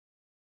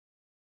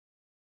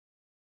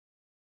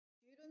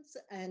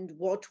And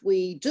what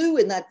we do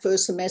in that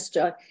first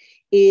semester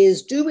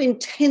is do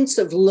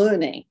intensive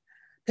learning,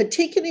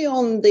 particularly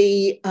on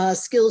the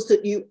skills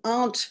that you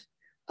aren't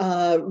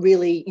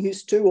really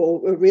used to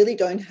or really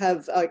don't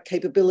have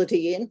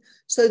capability in,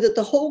 so that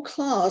the whole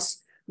class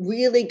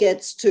really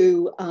gets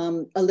to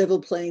a level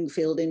playing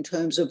field in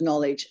terms of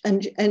knowledge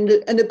and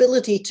an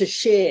ability to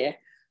share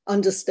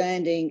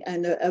understanding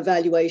and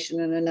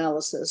evaluation and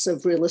analysis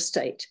of real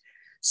estate.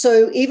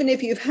 So even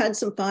if you've had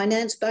some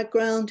finance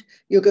background,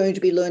 you're going to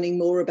be learning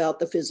more about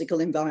the physical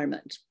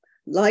environment.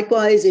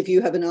 Likewise, if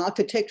you have an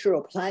architecture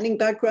or planning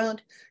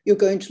background, you're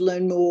going to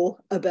learn more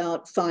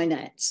about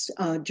finance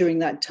during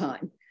that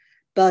time.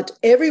 But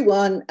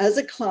everyone as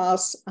a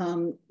class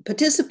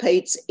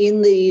participates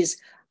in these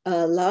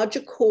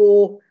larger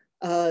core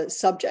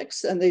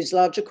subjects and these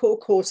larger core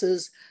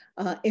courses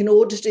in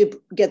order to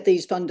get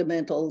these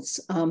fundamentals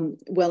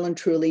well and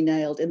truly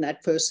nailed in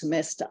that first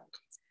semester.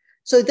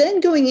 So then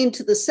going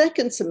into the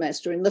second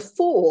semester in the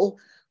fall,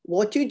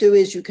 what you do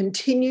is you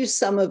continue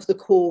some of the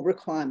core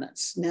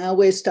requirements. Now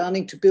we're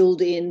starting to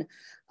build in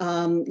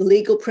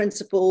legal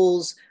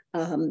principles,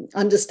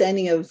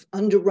 understanding of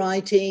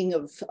underwriting,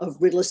 of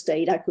real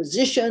estate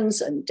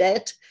acquisitions and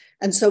debt,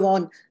 and so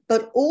on.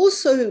 But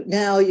also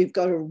now you've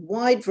got a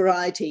wide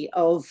variety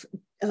of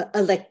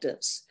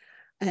electives.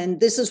 And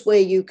this is where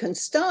you can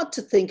start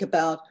to think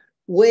about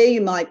where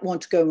you might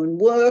want to go and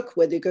work,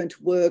 whether you're going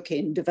to work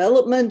in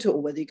development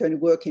or whether you're going to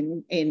work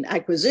in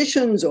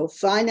acquisitions or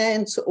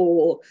finance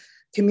or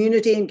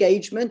community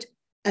engagement.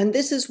 And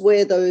this is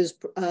where those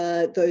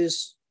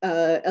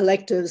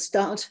electives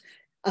start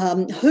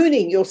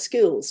honing your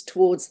skills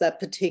towards that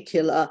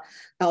particular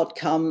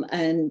outcome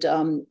and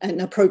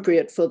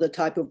appropriate for the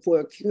type of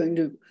work you're going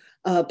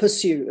to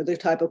pursue, or the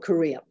type of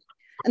career.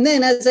 And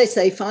then, as I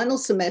say, final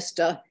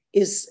semester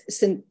is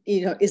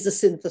a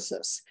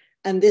synthesis.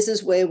 And this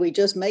is where we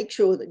just make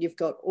sure that you've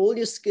got all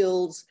your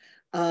skills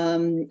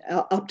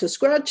up to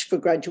scratch for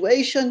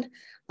graduation.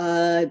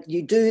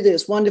 You do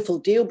this wonderful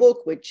deal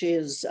book, which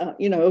is,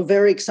 a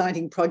very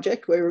exciting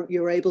project where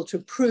you're able to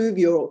prove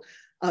your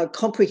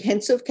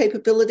comprehensive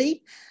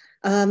capability.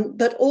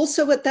 But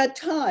also at that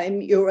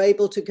time, you're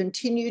able to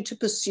continue to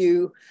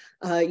pursue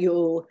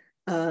your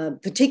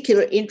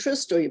particular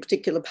interest or your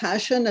particular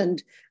passion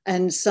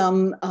and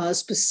some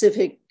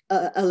specific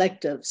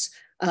electives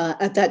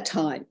at that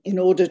time in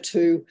order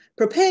to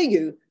prepare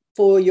you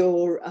for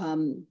your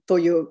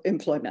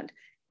employment.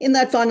 In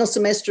that final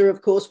semester,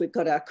 of course, we've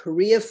got our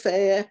career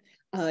fair.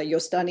 You're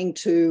starting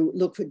to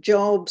look for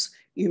jobs.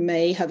 You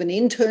may have an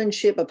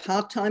internship, a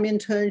part-time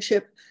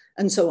internship,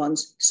 and so on.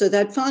 So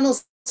that final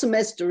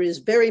semester is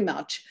very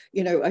much,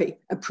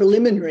 a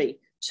preliminary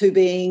to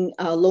being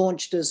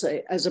launched as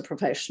a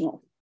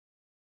professional.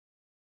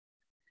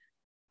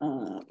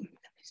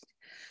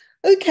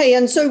 Okay,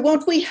 and so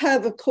what we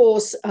have, of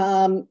course,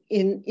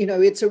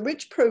 it's a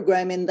rich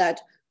program in that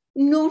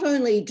not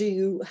only do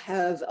you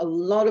have a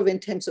lot of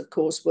intensive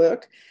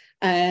coursework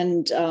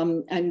and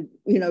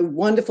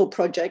wonderful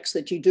projects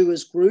that you do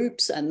as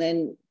groups and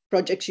then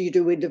projects you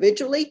do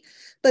individually,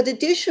 but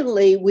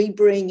additionally, we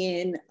bring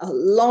in a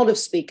lot of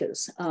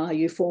speakers.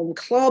 You form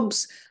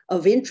clubs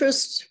of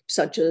interest,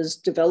 such as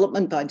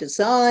development by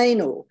design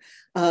or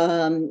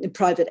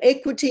private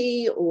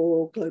equity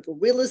or global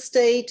real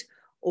estate,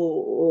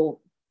 or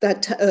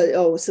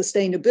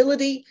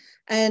sustainability.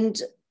 And,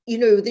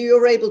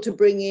 you're able to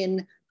bring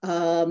in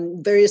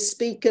various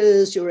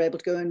speakers, you're able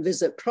to go and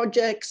visit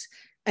projects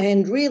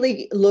and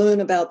really learn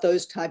about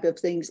those type of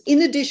things,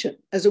 in addition,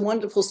 as a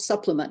wonderful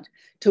supplement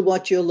to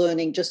what you're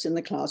learning just in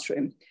the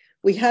classroom.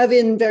 We have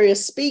in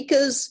various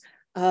speakers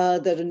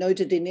that are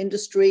noted in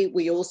industry.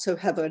 We also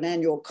have an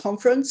annual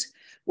conference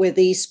where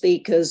these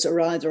speakers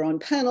are either on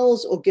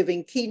panels or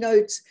giving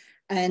keynotes.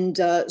 And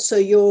so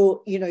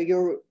you're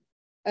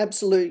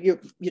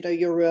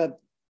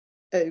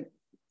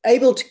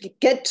able to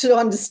get to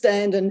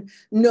understand and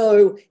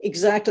know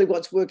exactly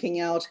what's working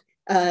in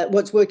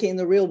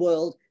the real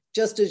world,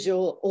 just as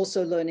you're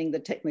also learning the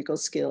technical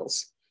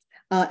skills.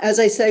 As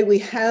I say, we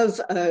have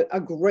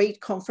a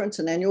great conference,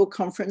 an annual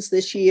conference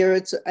this year.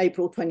 It's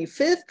April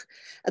 25th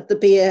at the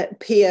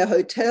Pierre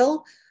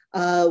Hotel.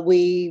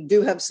 We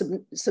do have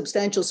some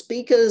substantial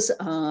speakers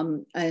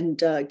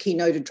and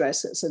keynote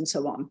addresses and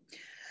so on.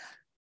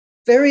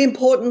 Very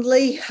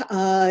importantly,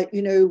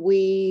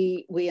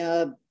 we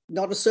are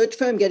not a search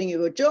firm getting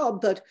you a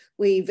job, but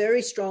we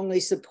very strongly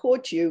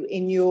support you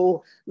in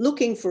your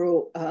looking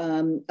for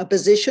a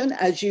position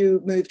as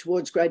you move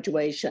towards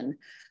graduation.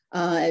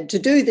 To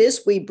do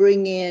this, we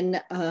bring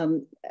in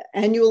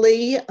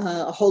annually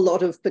a whole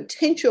lot of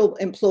potential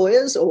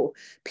employers or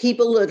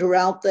people that are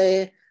out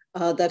there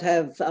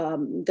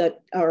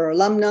that are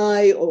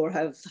alumni or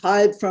have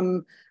hired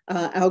from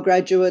our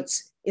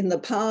graduates in the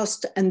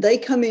past, and they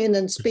come in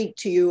and speak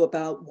to you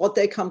about what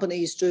their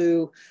companies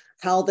do,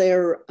 how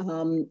they're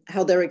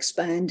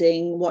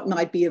expanding, what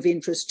might be of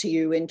interest to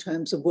you in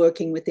terms of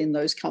working within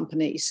those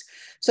companies.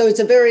 So it's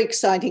a very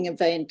exciting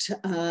event,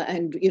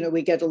 and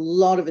we get a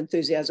lot of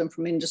enthusiasm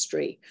from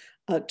industry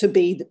to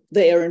be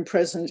there and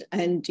present,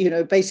 and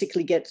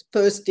basically get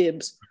first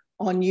dibs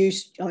on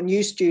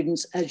new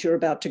students as you're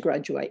about to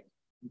graduate.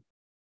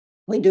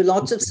 We do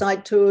lots of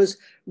site tours.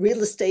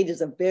 Real estate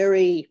is a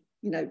very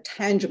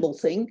tangible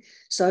thing,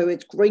 so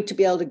it's great to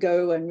be able to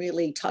go and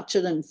really touch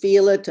it and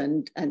feel it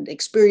and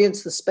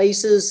experience the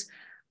spaces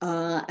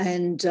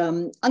and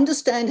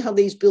understand how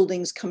these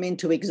buildings come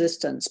into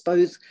existence,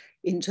 both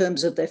in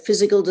terms of their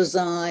physical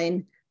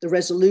design, the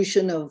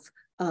resolution of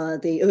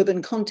the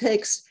urban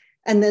context,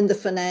 and then the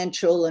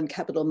financial and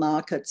capital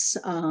markets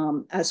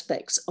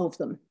aspects of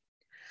them.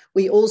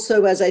 We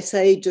also, as I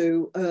say,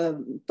 do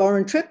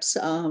foreign trips.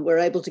 We're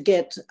able to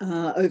get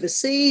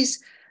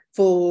overseas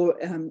for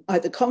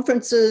either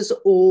conferences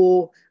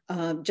or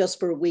just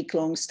for a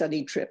week-long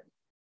study trip.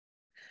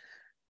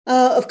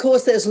 Of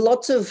course, there's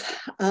lots of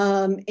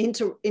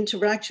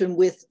interaction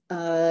with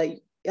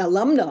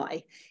alumni,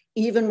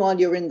 even while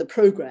you're in the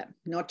program,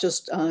 not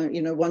just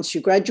once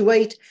you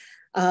graduate,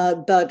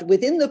 but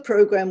within the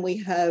program we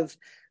have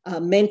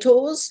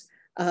mentors.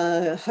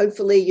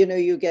 Hopefully,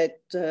 you get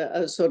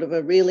a sort of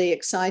a really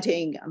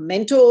exciting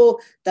mentor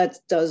that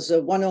does a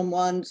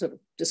one-on-one sort of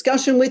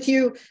discussion with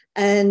you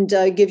and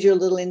gives you a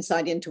little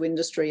insight into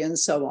industry and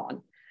so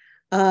on.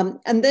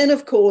 And then,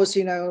 of course,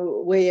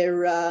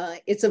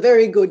 it's a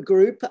very good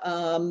group.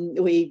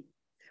 We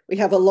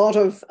have a lot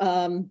of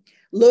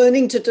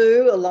learning to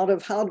do, a lot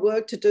of hard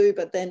work to do,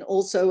 but then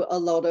also a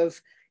lot of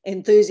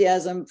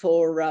enthusiasm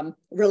for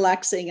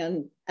relaxing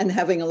and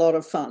having a lot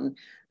of fun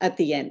at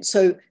the end.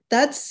 So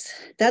that's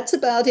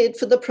about it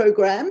for the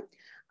program,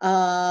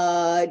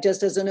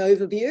 just as an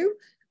overview.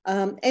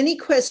 Any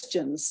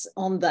questions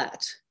on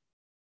that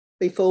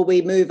before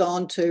we move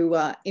on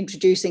to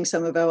introducing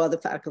some of our other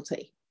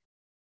faculty?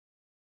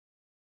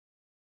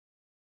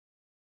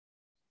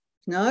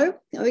 No?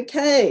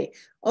 Okay.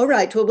 All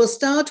right. Well, we'll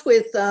start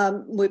with,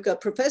 we've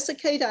got Professor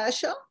Kate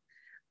Asher.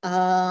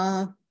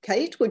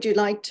 Kate, would you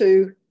like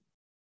to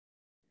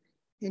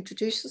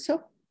introduce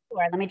yourself?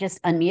 Sure. Let me just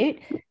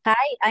unmute.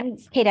 Hi, I'm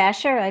Kate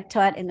Asher. I've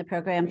taught in the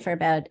program for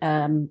about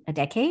a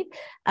decade.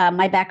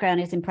 My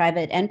background is in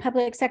private and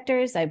public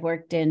sectors. I've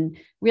worked in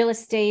real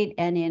estate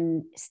and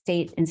in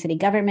state and city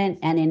government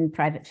and in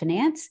private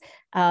finance.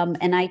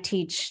 And I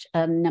teach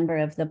a number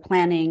of the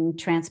planning,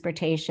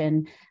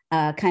 transportation,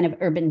 kind of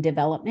urban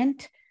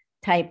development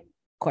type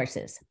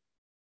courses.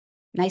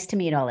 Nice to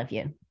meet all of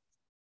you.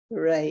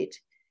 Great.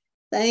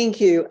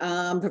 Thank you.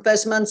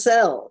 Professor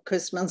Munsell,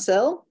 Chris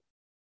Munsell.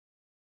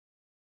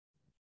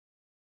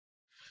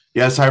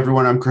 Yes, hi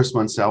everyone. I'm Chris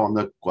Munsell. I'm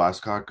the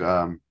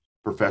Glasscock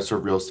Professor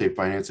of Real Estate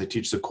Finance. I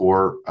teach the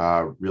core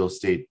real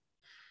estate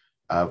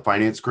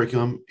finance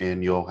curriculum,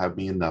 and you'll have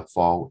me in the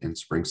fall and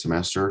spring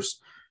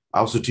semesters. I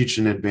also teach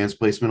an advanced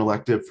placement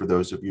elective for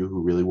those of you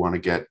who really want to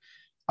get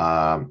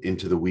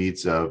into the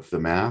weeds of the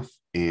math.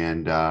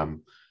 And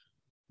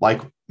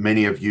like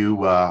many of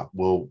you are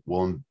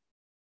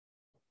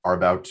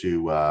about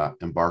to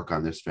embark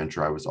on this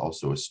venture, I was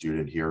also a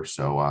student here.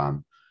 So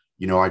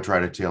I try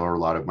to tailor a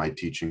lot of my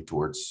teaching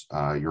towards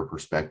your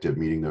perspective,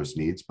 meeting those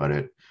needs.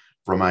 But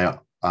from my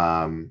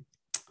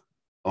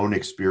own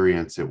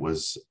experience, it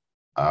was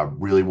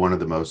really one of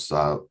the most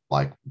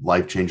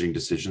life-changing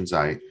decisions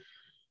I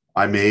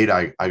made.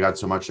 I got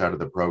so much out of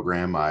the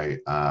program. I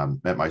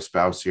met my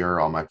spouse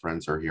here. All my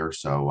friends are here.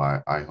 So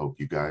I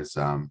hope you guys,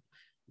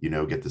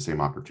 get the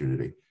same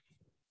opportunity.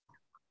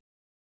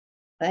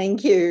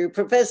 Thank you.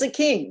 Professor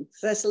King,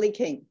 Cecily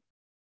King.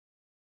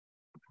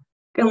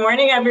 Good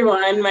morning,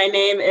 everyone. My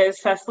name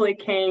is Cecily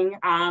King.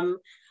 I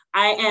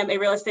am a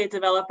real estate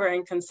developer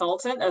and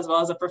consultant, as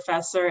well as a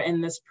professor in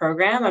this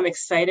program. I'm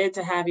excited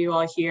to have you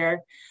all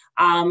here.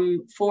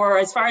 As far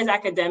as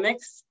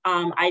academics,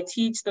 I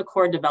teach the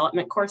core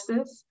development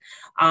courses.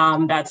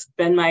 That's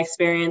been my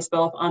experience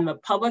both on the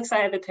public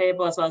side of the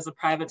table, as well as the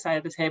private side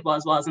of the table,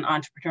 as well as an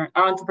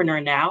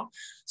entrepreneur now.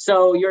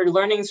 So your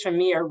learnings from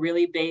me are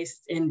really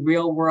based in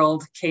real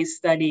world case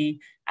study,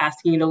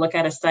 asking you to look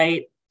at a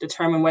site,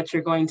 determine what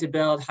you're going to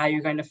build, how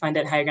you're going to fund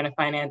it, how you're going to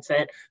finance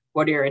it,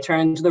 what are your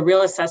returns, the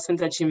real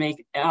assessments that you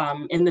make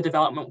in the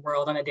development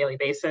world on a daily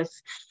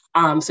basis.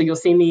 So you'll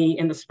see me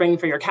in the spring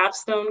for your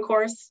capstone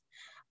course.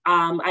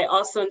 I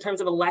also, in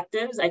terms of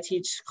electives, I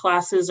teach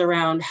classes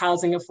around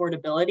housing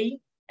affordability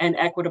and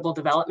equitable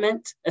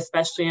development,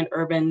 especially in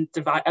urban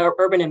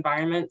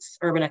environments,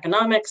 urban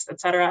economics, et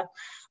cetera.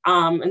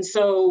 And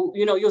so,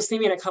 you'll see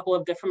me in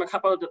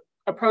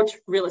approach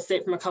real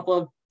estate from a couple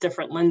of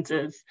different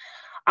lenses.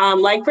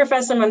 Like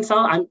Professor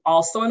Munsell, I'm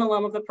also an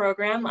alum of the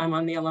program. I'm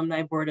on the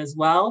alumni board as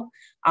well.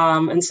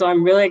 And so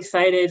I'm really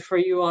excited for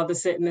you all to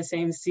sit in the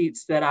same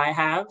seats that I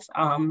have.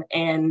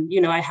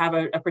 I have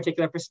a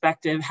particular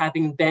perspective,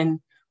 having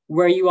been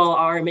where you all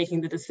are,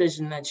 making the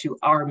decision that you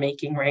are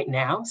making right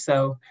now.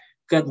 So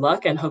good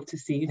luck and hope to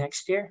see you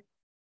next year.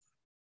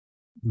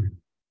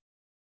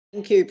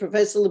 Thank you.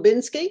 Professor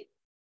Lubinsky.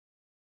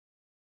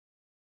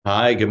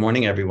 Hi, good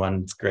morning,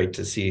 everyone. It's great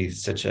to see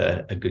such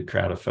a good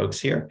crowd of folks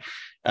here.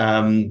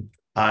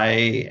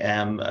 I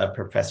am a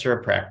professor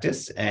of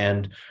practice,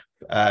 and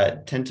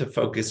tend to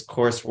focus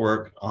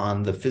coursework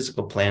on the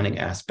physical planning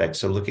aspect.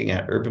 So looking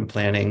at urban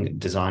planning,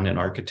 design, and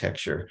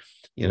architecture,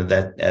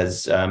 that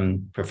as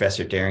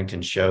Professor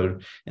Darrington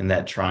showed in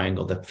that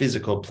triangle, the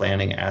physical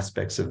planning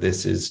aspects of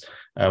this is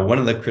one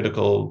of the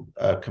critical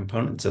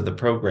components of the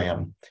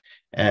program.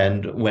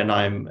 And when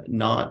I'm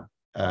not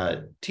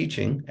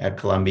teaching at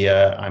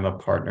Columbia, I'm a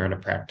partner in a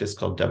practice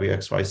called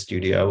WXY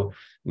Studio.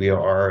 We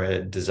are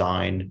a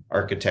design,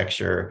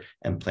 architecture,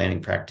 and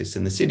planning practice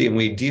in the city, and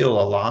we deal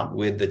a lot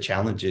with the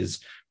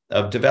challenges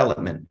of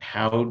development.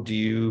 How do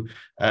you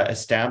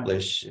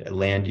establish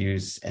land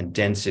use and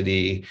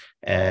density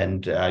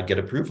and get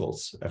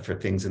approvals for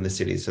things in the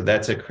city? So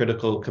that's a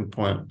critical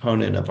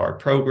component of our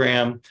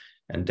program,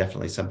 and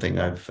definitely something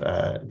I've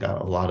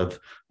got a lot of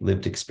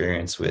lived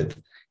experience with.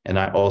 And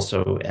I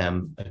also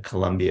am a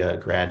Columbia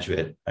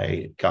graduate.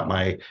 I got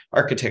my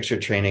architecture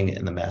training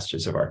in the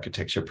Masters of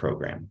Architecture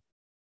program.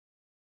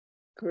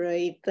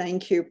 Great,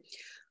 thank you.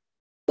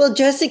 Well,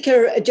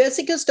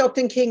 Jessica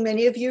Stockton-King,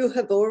 many of you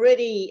have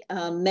already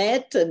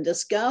met and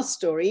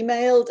discussed or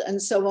emailed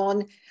and so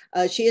on.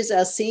 She is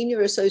our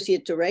Senior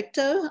Associate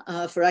Director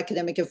for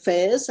Academic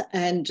Affairs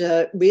and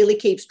really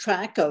keeps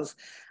track of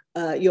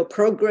your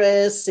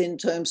progress in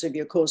terms of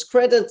your course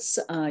credits,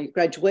 your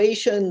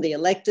graduation, the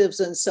electives,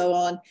 and so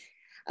on.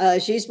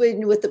 She's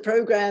been with the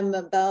program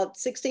about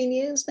 16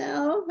 years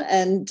now,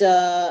 and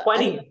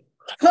 20.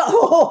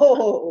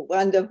 Oh,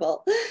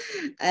 wonderful.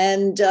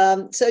 And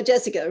so,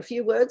 Jessica, a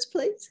few words,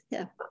 please.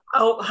 Yeah.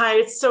 Oh, hi.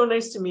 It's so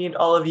nice to meet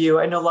all of you.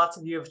 I know lots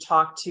of you have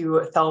talked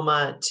to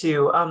Thelma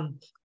too.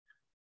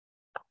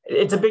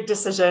 It's a big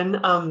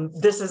decision.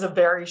 This is a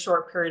very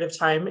short period of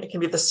time. It can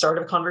be the start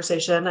of a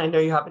conversation. I know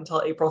you have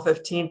until April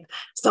 15th.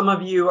 Some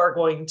of you are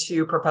going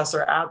to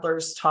Professor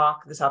Adler's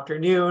talk this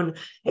afternoon.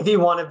 If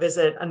you want to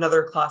visit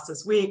another class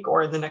this week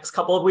or in the next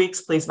couple of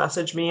weeks, please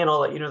message me and I'll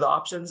let you know the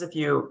options if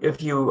you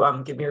give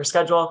me your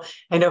schedule.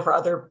 I know for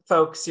other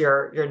folks,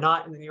 you're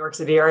not in the New York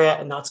City area,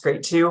 and that's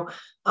great too.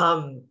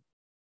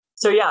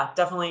 So yeah,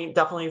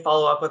 definitely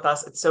follow up with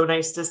us. It's so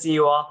nice to see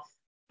you all.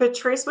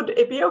 Patrice, would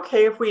it be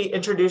okay if we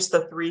introduce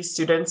the 3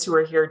 students who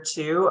are here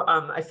too?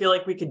 I feel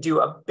like we could do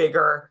a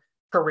bigger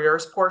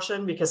careers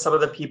portion because some of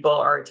the people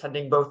are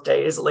attending both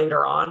days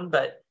later on,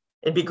 but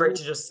it'd be great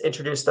to just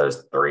introduce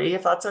those 3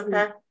 if that's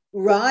okay.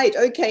 Right,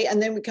 okay,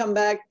 and then we come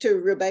back to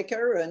Rebecca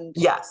and...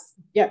 Yes.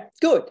 Yeah,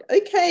 good,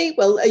 okay,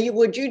 well,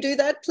 would you do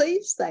that,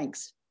 please?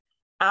 Thanks.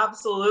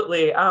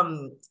 Absolutely.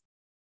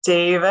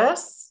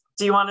 Davis,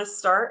 do you want to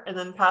start and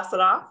then pass it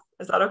off?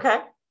 Is that okay?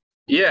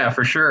 Yeah,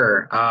 for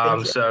sure.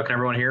 So can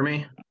everyone hear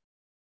me?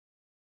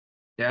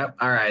 Yeah.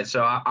 All right.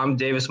 So I'm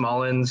Davis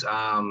Mullins.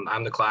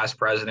 I'm the class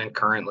president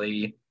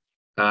currently.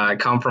 I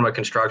come from a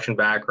construction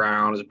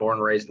background, was born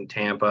and raised in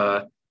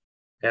Tampa,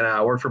 and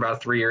I worked for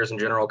about 3 years in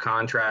general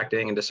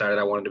contracting and decided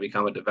I wanted to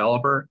become a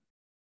developer.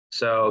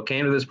 So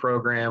came to this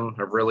program.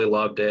 I've really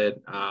loved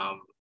it.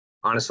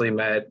 Honestly,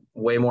 met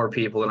way more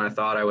people than I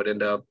thought I would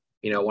end up,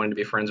 wanting to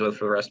be friends with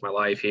for the rest of my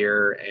life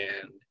here.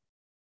 And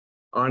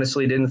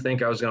honestly, didn't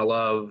think I was going to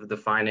love the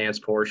finance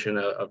portion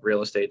of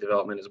real estate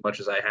development as much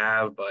as I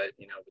have, but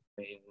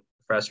between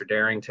Professor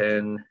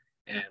Darrington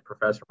and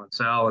Professor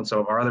Munsell and some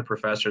of our other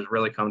professors,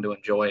 really come to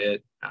enjoy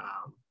it.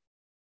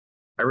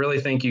 I really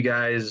think you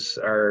guys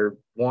are,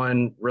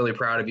 one, really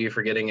proud of you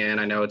for getting in.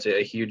 I know it's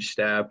a huge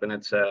step and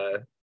it's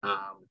a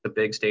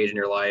big stage in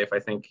your life. I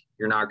think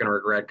you're not going to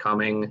regret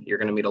coming. You're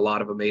going to meet a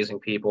lot of amazing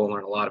people and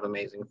learn a lot of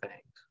amazing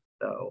things.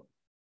 So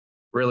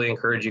really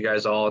encourage you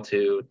guys all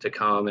to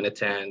come and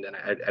attend, and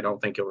I don't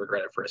think you'll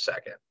regret it for a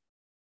second.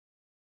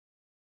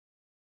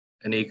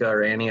 Anika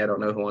or Annie, I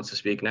don't know who wants to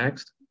speak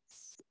next.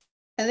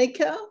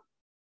 Anika?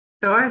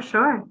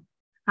 Sure.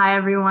 Hi,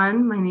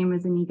 everyone. My name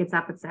is Anika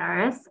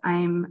Tsapatsaris.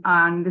 I'm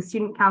on the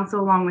student council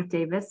along with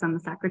Davis. I'm the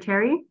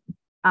secretary.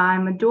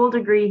 I'm a dual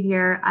degree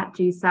here at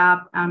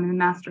GSAP. I'm in the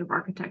Master of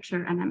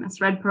Architecture and MS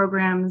Red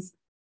programs.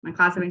 My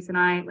classmates and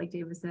I, like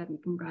Davis said, we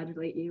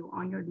congratulate you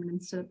on your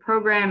administrative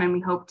program, and we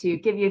hope to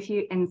give you a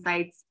few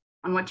insights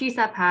on what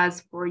GSAP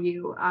has for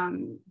you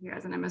here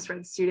as an MS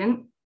Red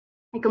student.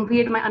 I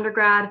completed my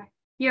undergrad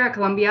here at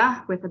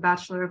Columbia with a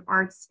Bachelor of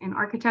Arts in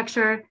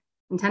Architecture,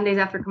 and 10 days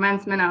after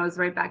commencement, I was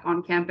right back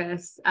on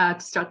campus to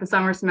start the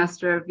summer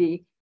semester of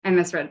the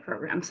MS Red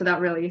program. So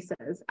that really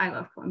says I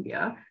love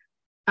Columbia.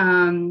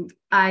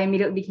 I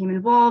immediately became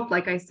involved,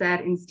 like I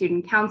said, in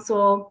student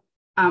council.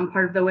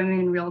 Part of the Women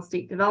in Real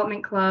Estate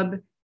Development Club,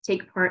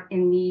 take part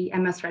in the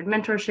MS Red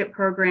mentorship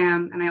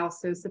program, and I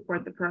also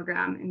support the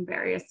program in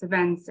various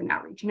events and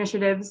outreach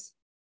initiatives.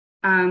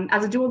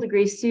 As a dual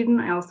degree student,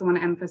 I also want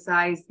to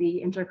emphasize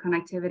the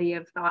interconnectivity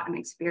of thought and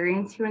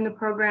experience here in the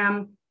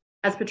program.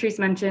 As Patrice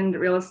mentioned,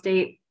 real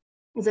estate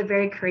is a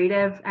very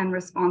creative and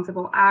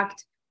responsible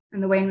act,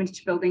 and the way in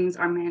which buildings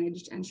are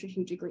managed and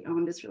strategically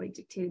owned is really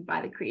dictated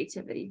by the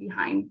creativity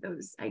behind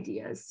those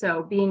ideas.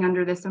 So being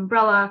under this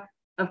umbrella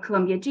of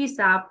Columbia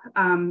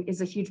GSAP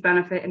is a huge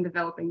benefit in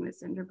developing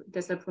this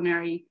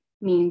interdisciplinary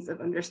means of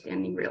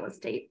understanding real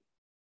estate.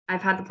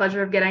 I've had the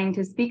pleasure of getting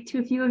to speak to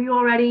a few of you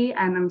already,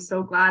 and I'm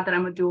so glad that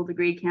I'm a dual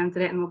degree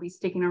candidate and will be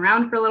sticking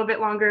around for a little bit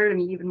longer to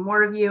meet even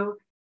more of you.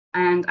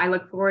 And I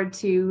look forward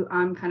to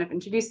kind of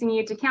introducing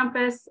you to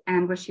campus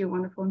and wish you a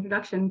wonderful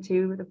introduction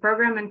to the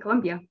program in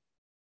Columbia.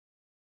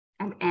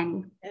 And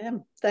Annie. Yeah,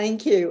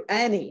 thank you.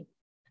 Annie.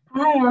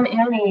 Hi, I'm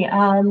Annie.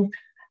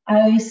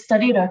 I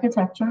studied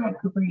architecture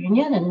at Cooper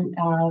Union and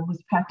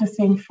was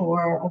practicing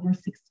for over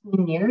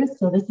 16 years.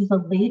 So this is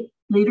a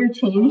later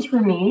change for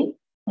me.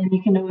 And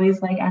you can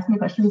always ask me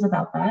questions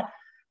about that.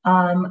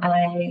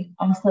 I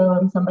also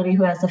am somebody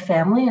who has a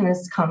family and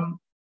has come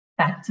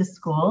back to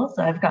school.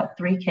 So I've got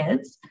 3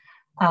 kids.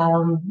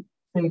 So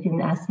you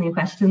can ask me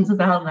questions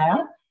about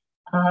that.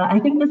 I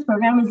think this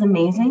program is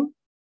amazing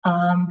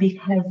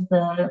because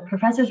the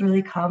professors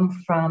really come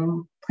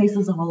from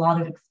places of a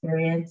lot of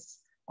experience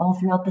all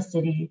throughout the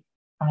city.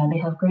 They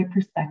have great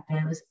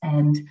perspectives,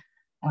 and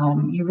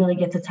you really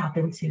get to tap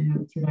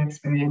into their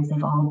experience.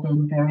 They've all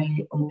been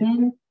very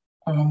open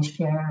and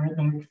share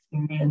their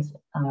experience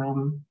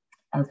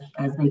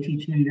as they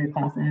teach their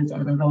classes,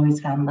 and I've always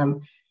found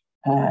them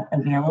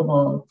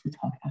available to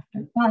talk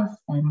after class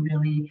and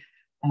really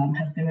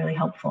have been really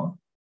helpful.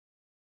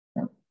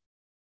 So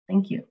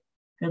thank you.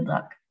 Good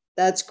luck.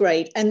 That's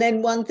great. And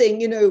then one thing,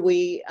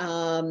 we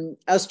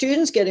our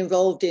students get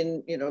involved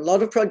in a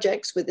lot of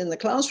projects within the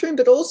classroom,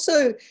 but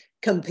also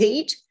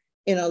compete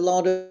in a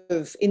lot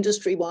of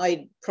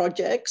industry-wide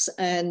projects.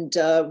 And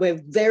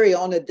we're very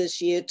honored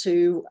this year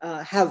to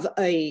have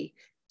a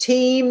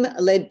team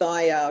led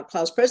by our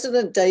class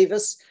president,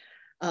 Davis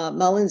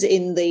Mullins,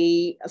 in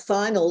the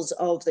finals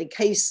of the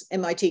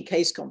MIT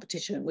CASE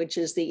competition, which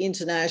is the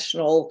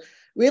international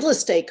real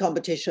estate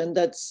competition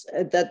that's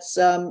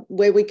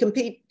where we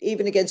compete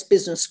even against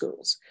business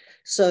schools.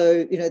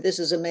 So, this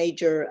is a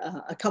major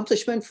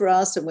accomplishment for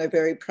us, and we're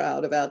very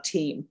proud of our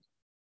team.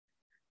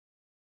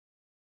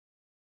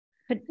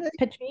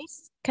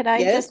 Patrice, could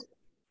I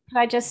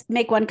just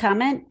make one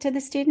comment to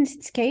the students?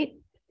 It's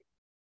Kate.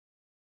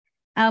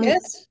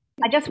 Yes.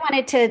 I just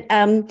wanted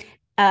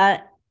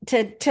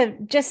to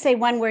just say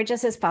one word,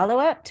 just as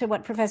follow-up to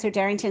what Professor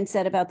Darrington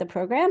said about the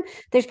program.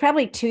 There's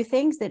probably 2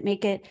 things that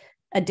make it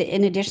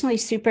additionally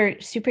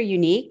super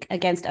unique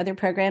against other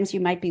programs you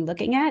might be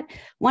looking at.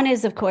 One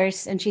is, of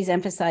course, and she's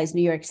emphasized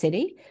New York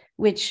City,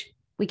 which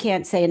we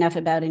can't say enough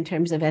about in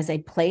terms of as a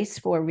place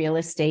for real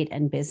estate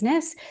and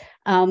business.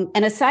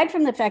 And aside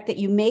from the fact that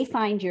you may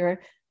find your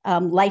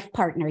life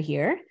partner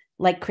here,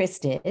 like Chris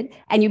did,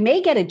 and you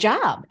may get a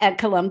job at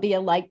Columbia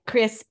like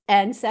Chris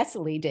and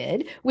Cecily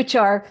did, which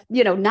are,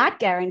 not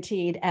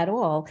guaranteed at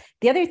all.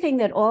 The other thing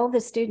that all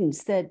the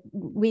students that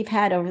we've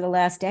had over the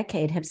last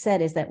decade have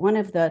said is that one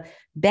of the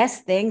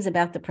best things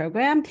about the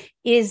program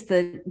is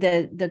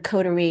the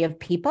coterie of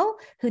people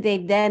who they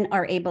then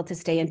are able to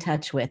stay in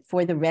touch with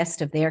for the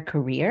rest of their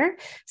career.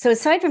 So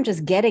aside from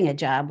just getting a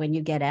job when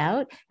you get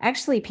out,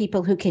 actually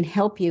people who can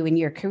help you in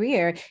your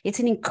career, it's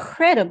an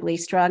incredibly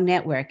strong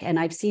network. And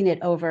I've seen it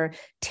over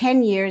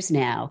 10 years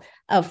now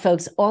of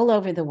folks all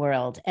over the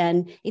world.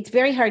 And it's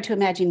very hard to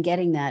imagine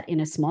getting that in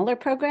a smaller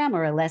program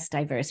or a less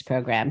diverse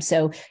program.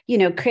 So,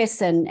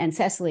 Chris and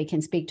Cecily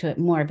can speak to it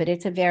more, but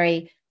it's a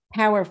very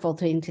powerful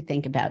thing to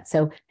think about.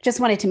 So just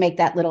wanted to make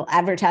that little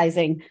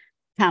advertising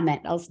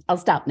comment. I'll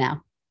stop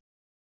now.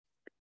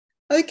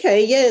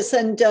 Okay, yes.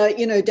 And,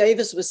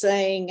 Davis was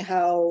saying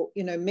how,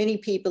 many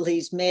people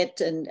he's met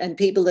and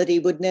people that he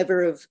would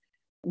never have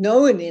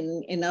known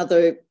in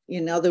other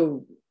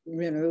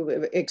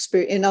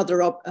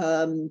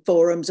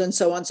forums and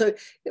so on. So,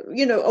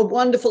 a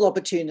wonderful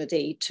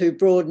opportunity to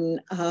broaden.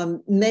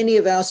 Many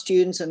of our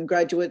students and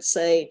graduates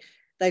say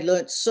they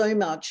learned so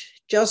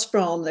much just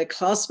from their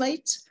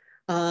classmates,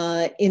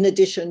 in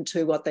addition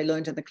to what they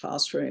learned in the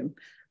classroom.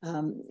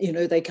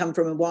 They come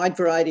from a wide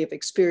variety of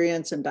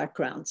experience and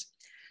backgrounds.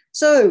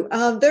 So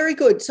very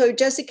good. So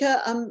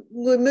Jessica,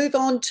 we'll move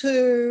on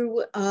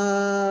to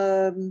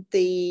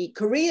the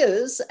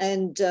careers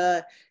and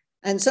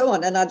so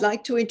on. And I'd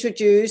like to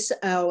introduce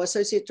our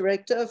Associate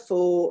Director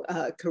for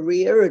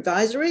Career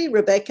Advisory,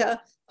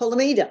 Rebecca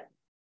Polamida.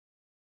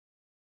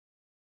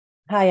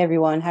 Hi,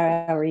 everyone.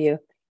 How are you?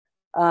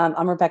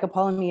 I'm Rebecca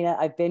Polamida.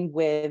 I've been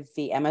with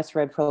the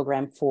MS-RED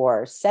program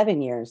for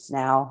 7 years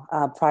now.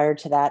 Prior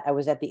to that, I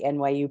was at the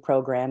NYU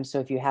program.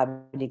 So if you have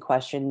any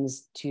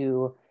questions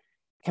to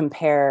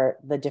compare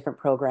the different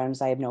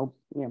programs, I have no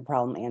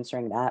problem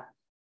answering that.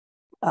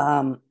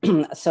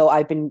 So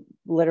I've been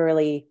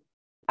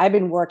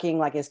working,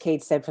 like as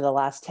Kate said, for the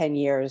last 10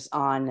 years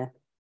on,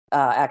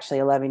 actually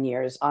 11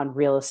 years on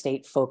real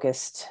estate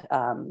focused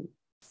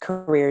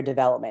career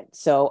development.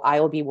 So I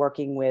will be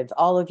working with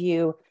all of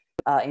you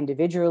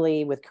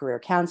individually with career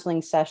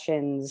counseling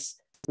sessions.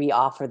 We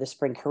offer the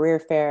Spring Career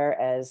Fair,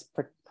 as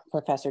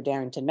Professor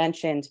Darrington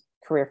mentioned,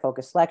 career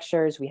focused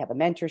lectures. We have a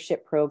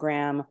mentorship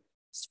program,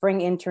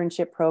 spring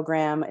internship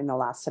program in the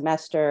last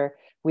semester.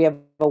 We have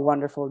a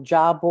wonderful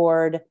job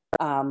board.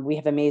 We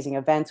have amazing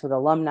events with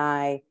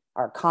alumni,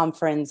 our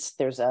conference.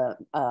 There's a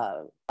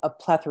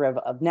plethora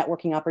of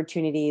networking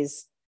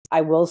opportunities.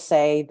 I will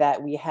say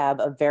that we have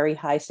a very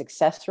high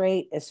success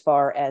rate as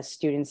far as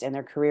students and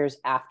their careers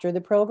after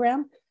the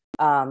program.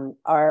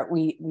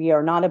 We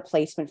are not a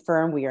placement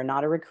firm. We are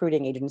not a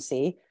recruiting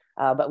agency,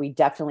 but we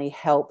definitely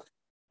help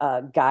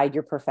guide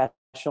your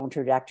professional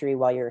trajectory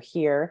while you're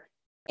here.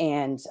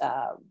 And,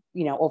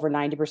 over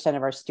 90%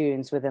 of our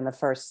students within the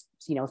first,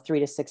 3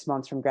 to 6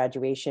 months from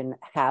graduation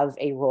have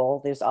a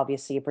role. There's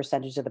obviously a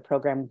percentage of the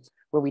program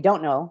where we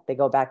don't know. They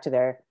go back to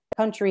their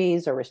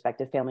countries or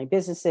respective family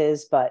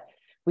businesses, but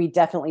we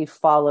definitely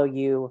follow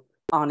you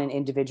on an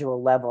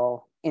individual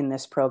level in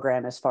this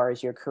program as far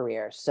as your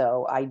career.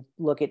 So I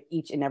look at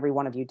each and every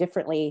one of you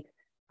differently.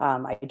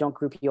 I don't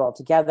group you all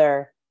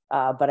together,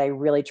 but I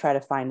really try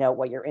to find out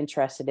what you're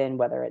interested in,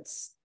 whether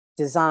it's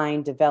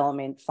design,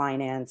 development,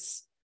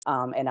 finance,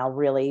 and I'll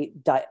really,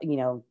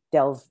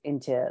 delve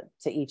into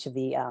each of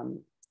the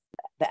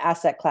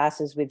asset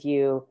classes with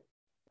you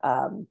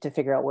to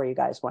figure out where you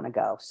guys want to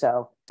go.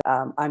 So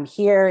I'm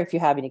here. If you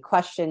have any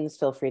questions,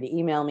 feel free to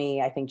email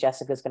me. I think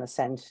Jessica's going to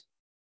send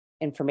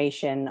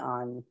information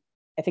on,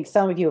 I think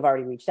some of you have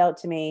already reached out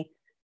to me.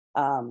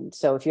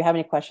 So if you have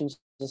any questions,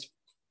 just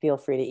feel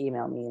free to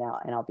email me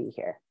and I'll be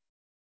here.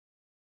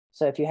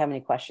 So if you have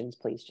any questions,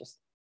 please just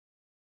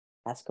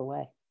ask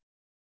away.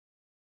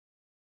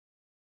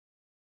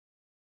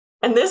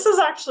 And this is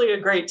actually a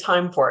great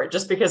time for it,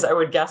 just because I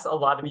would guess a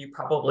lot of you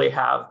probably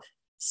have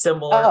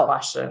similar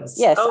questions.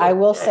 Yes, I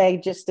will say,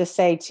 just to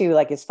say too,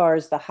 like as far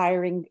as the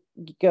hiring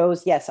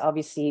goes, yes,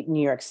 obviously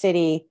New York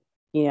City,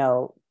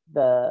 the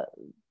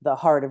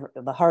heart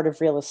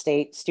of real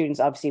estate. Students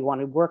obviously want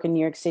to work in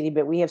New York City,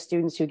 but we have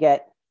students who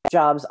get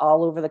jobs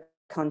all over the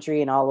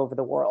country and all over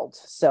the world.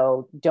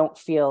 So don't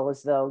feel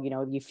as though,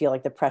 you feel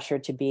like the pressure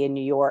to be in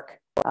New York.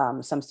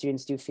 Some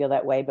students do feel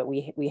that way, but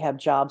we have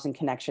jobs and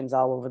connections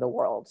all over the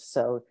world.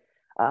 So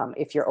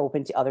if you're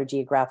open to other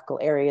geographical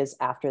areas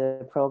after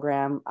the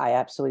program, I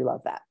absolutely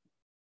love that.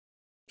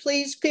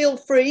 Please feel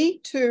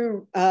free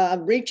to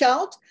reach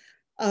out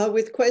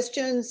with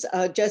questions.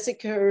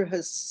 Jessica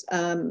has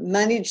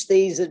managed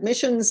these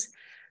admissions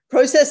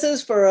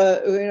processes for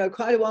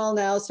quite a while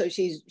now, so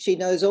she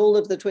knows all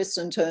of the twists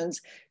and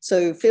turns.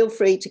 So feel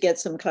free to get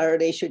some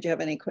clarity should you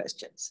have any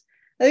questions.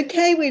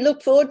 Okay, we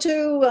look forward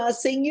to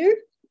seeing you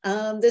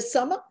this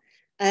summer,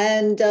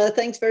 and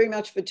thanks very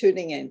much for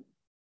tuning in.